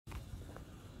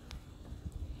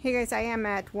Hey guys, I am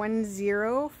at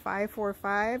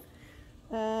 10545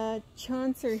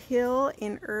 Chaucer Hill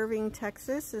in Irving,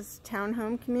 Texas. This is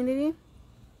townhome community.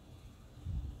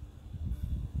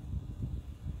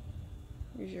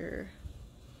 Here's your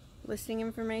listing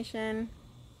information.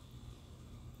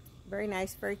 Very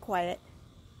nice, very quiet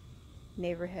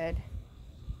neighborhood.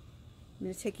 I'm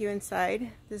going to take you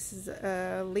inside. This is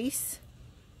a Lease.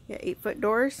 Yeah, 8-foot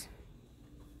doors.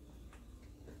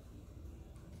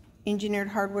 Engineered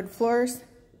hardwood floors.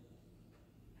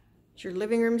 It's your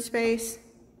living room space.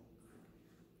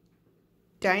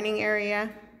 Dining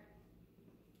area.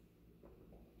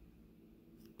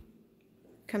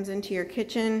 Comes into your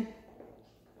kitchen.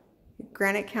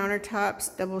 Granite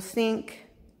countertops, double sink.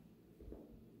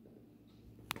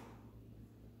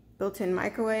 Built-in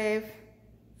microwave.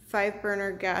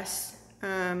 5-burner gas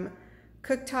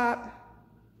cooktop.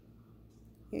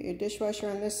 Your dishwasher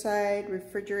on this side,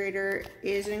 refrigerator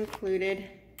is included.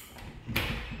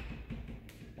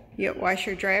 You got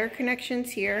washer dryer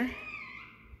connections here.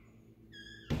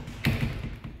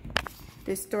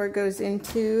 This door goes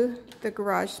into the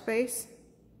garage space.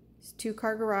 It's a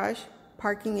 2-car garage.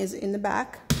 Parking is in the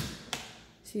back.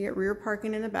 So you get rear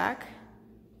parking in the back.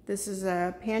 This is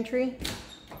a pantry.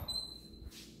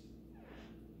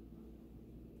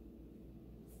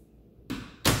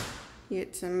 You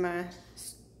get some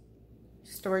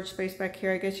storage space back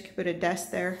here. I guess you could put a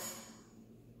desk there.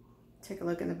 Take a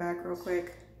look in the back real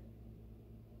quick.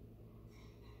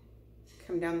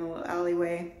 Come down the little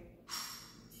alleyway.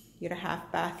 You get a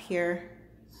half bath here.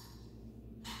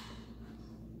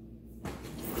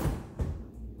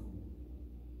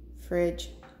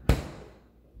 Fridge.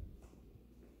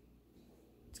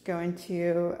 Let's go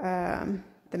into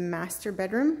the master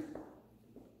bedroom.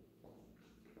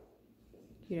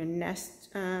 You get a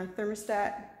Nest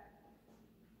thermostat.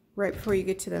 Right before you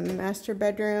get to the master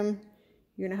bedroom,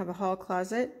 you're gonna have a hall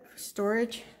closet for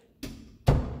storage.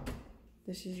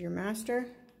 This is your master.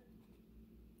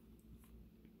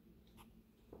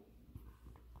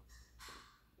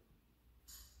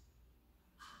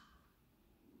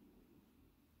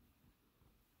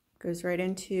 Goes right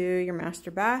into your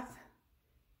master bath.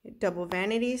 Double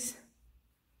vanities.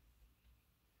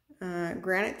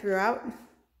 Granite throughout.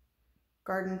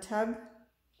 Garden tub.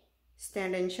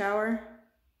 Stand-in shower.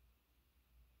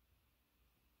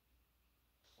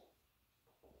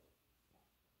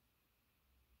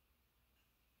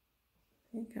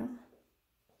 There you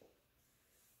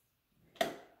go.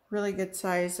 Really good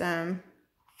size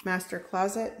master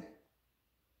closet.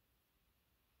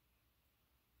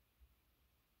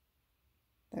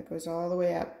 That goes all the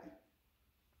way up.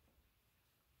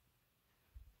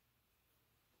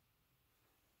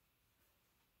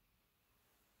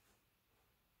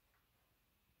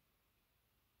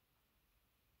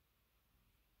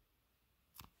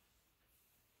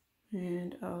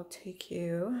 And I'll take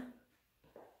you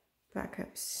back up.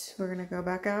 We're gonna go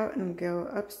back out and go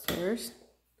upstairs.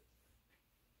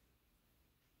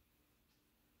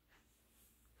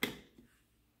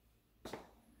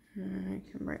 Alright,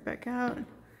 come right back out.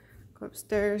 Go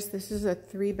upstairs. This is a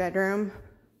 3-bedroom.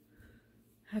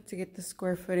 I have to get the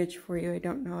square footage for you. I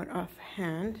don't know it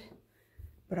offhand,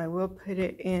 but I will put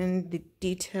it in the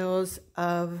details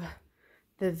of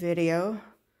the video,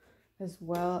 as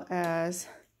well as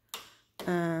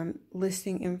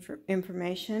listing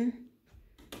information.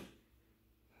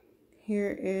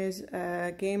 Here is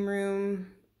a game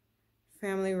room,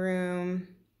 family room.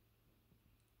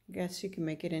 I guess you can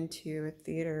make it into a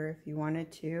theater if you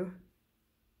wanted to.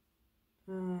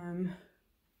 You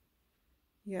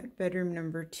got bedroom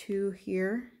number 2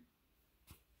 here.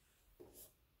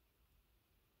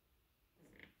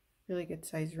 Really good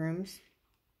size rooms.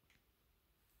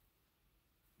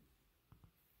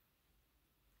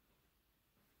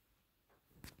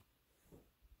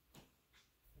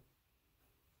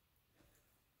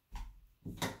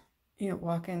 You got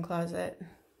walk-in closet.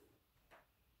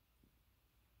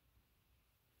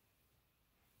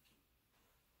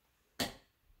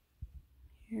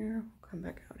 Here, we'll come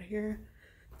back out here.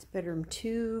 It's bedroom 2.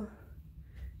 You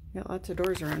got lots of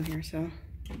doors around here, so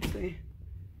let's see.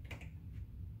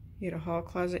 You get a hall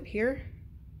closet here.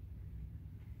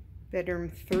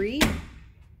 Bedroom 3.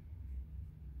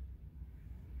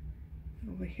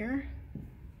 Over here.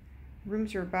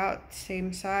 Rooms are about the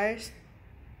same size.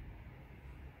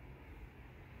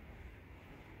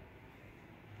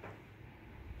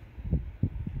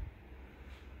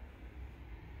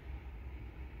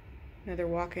 Another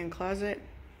walk-in closet.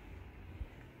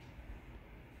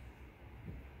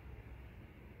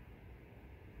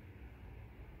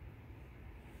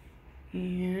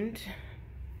 And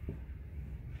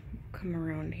come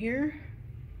around here.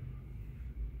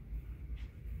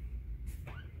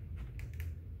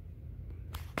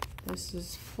 This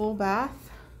is full bath.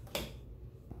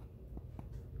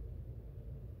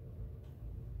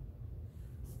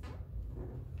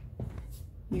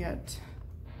 You got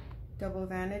double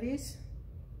vanities.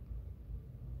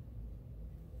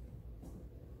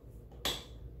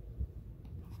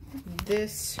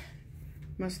 This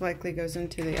most likely goes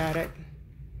into the attic.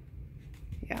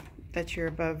 Yeah, that's your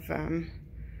above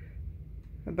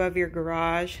your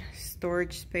garage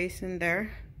storage space in there.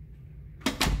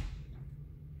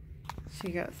 So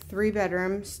you got 3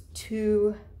 bedrooms,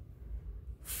 2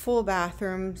 full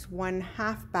bathrooms, 1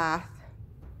 half bath,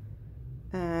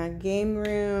 game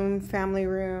room, family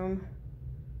room,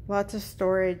 lots of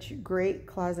storage, great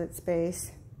closet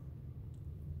space.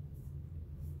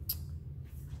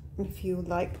 If you would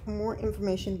like more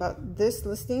information about this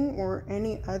listing or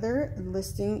any other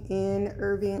listing in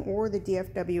Irving or the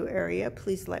DFW area,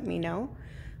 please let me know.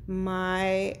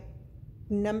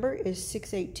 number is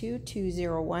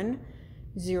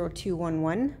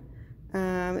 682-201-0211.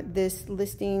 This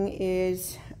listing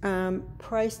is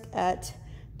priced at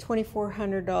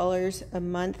 $2,400 a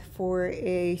month for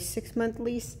a 6-month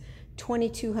lease,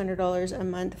 $2,200 a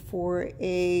month for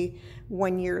a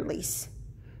 1-year lease.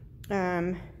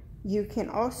 You can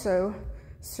also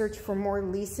search for more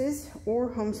leases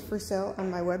or homes for sale on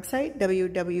my website,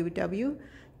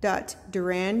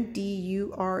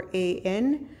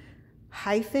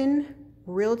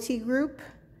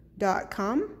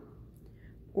 www.duran-realtygroup.com,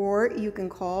 or you can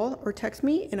call or text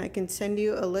me and I can send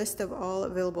you a list of all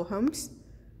available homes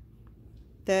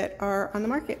that are on the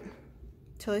market.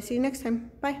 Till I see you next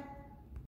time. Bye.